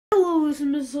this is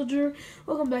Mrs. Soldier.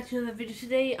 Welcome back to another video.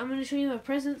 Today I'm going to show you my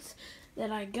presents that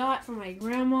I got from my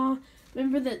grandma.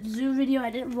 Remember that zoo video? I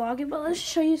didn't vlog it, but let's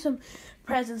show you some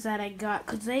presents that I got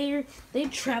because they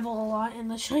travel a lot, and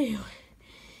let's show you.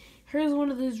 Here's one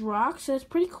of these rocks that's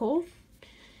pretty cool,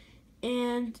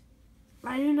 and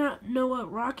I do not know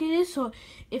what rock it is, so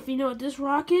if you know what this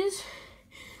rock is,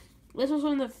 this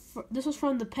was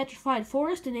from the Petrified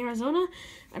Forest in Arizona.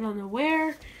 I don't know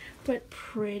where, but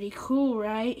pretty cool,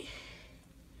 right?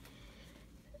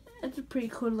 That's a pretty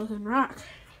cool looking rock.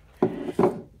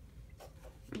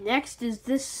 Next is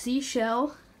this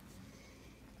seashell,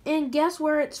 and guess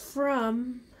where it's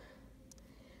from?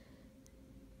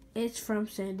 It's from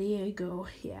San Diego.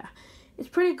 Yeah, it's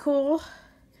pretty cool,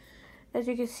 as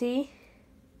you can see.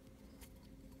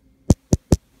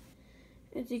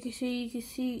 As you can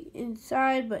see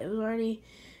inside, but it was already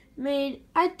made.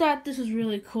 I thought this was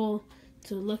really cool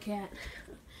to look at.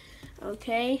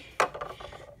 Okay,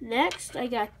 next I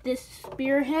got this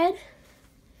spearhead.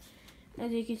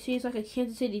 As you can see, it's like a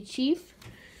Kansas City Chief.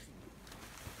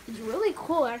 It's really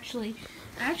cool, actually.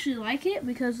 I actually like it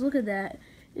because look at that.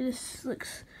 It just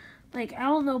looks like, I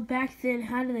don't know back then,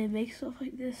 how do they make stuff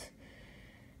like this?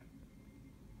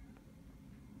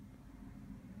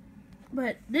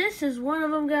 But this is one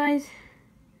of them, guys.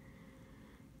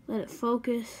 Let it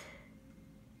focus.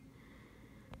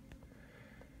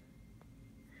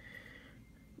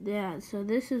 Yeah, so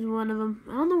this is one of them.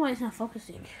 I don't know why it's not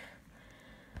focusing.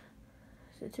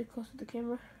 Is it too close to the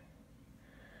camera?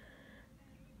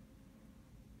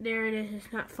 There it is.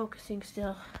 It's not focusing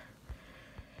still.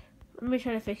 Let me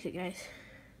try to fix it, guys.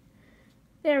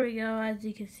 There we go, as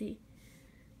you can see.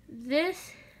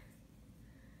 This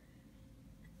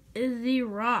is the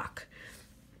rock.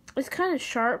 It's kind of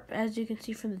sharp, as you can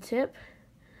see from the tip.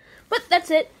 But that's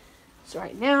it. So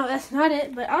right now, that's not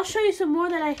it. But I'll show you some more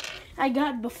that I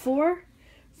got before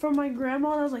from my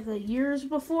grandma. That was like the years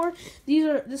before.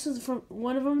 This is from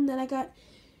one of them that I got.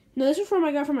 No, this is from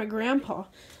I got from my grandpa.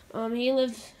 He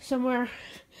lives somewhere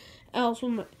else.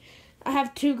 I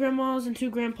have two grandmas and two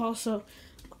grandpas, so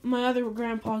my other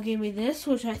grandpa gave me this,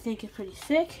 which I think is pretty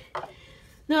sick.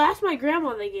 No, that's my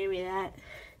grandma that gave me that.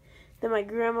 Then my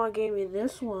grandma gave me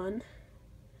this one,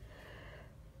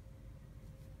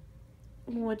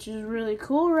 which is really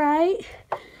cool, right?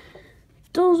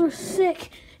 Those are sick.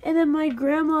 And then my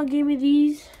grandma gave me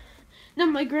these. No,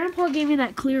 my grandpa gave me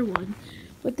that clear one.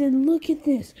 But then look at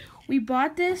this. We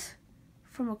bought this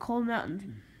from a Cold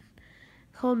Mountain.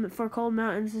 For Cold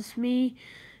Mountains. It's me,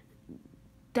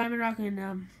 Diamond Rock,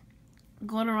 and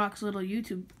Golden Rock's little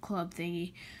YouTube club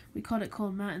thingy. We called it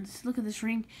Cold Mountains. Look at this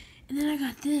ring. And then I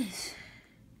got this.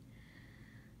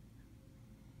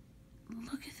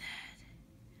 Look at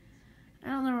that. I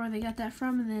don't know where they got that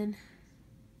from. And then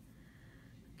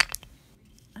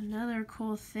another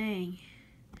cool thing.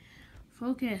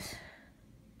 Focus.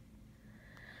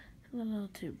 A little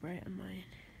too bright on mine.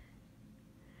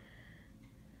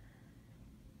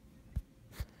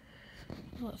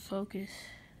 Let focus.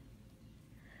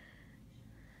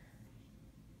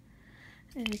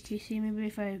 As you can see, maybe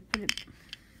if I put it.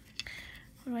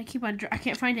 What do I keep on? I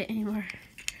can't find it anymore.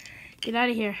 Get out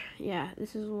of here. Yeah,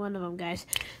 this is one of them, guys.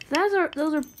 Those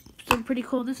are some pretty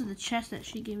cool. This is the chest that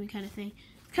she gave me, kind of thing.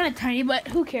 It's kind of tiny, but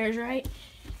who cares, right?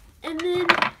 And then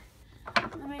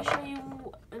let me show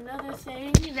you another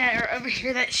thing that are over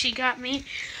here that she got me.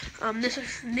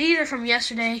 These are from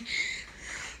yesterday,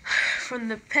 from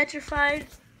the Petrified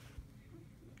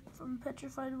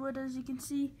Wood, as you can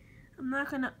see. I'm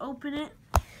not gonna open it,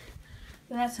 but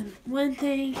that's one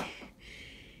thing.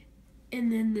 And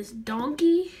then this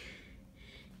donkey.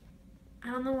 I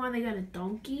don't know why they got a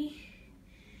donkey,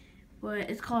 but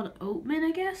it's called Oatman,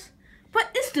 I guess. But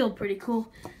it's still pretty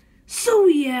cool. So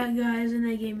yeah, guys, and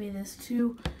they gave me this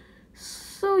too.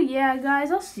 So yeah,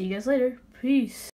 guys, I'll see you guys later. Peace.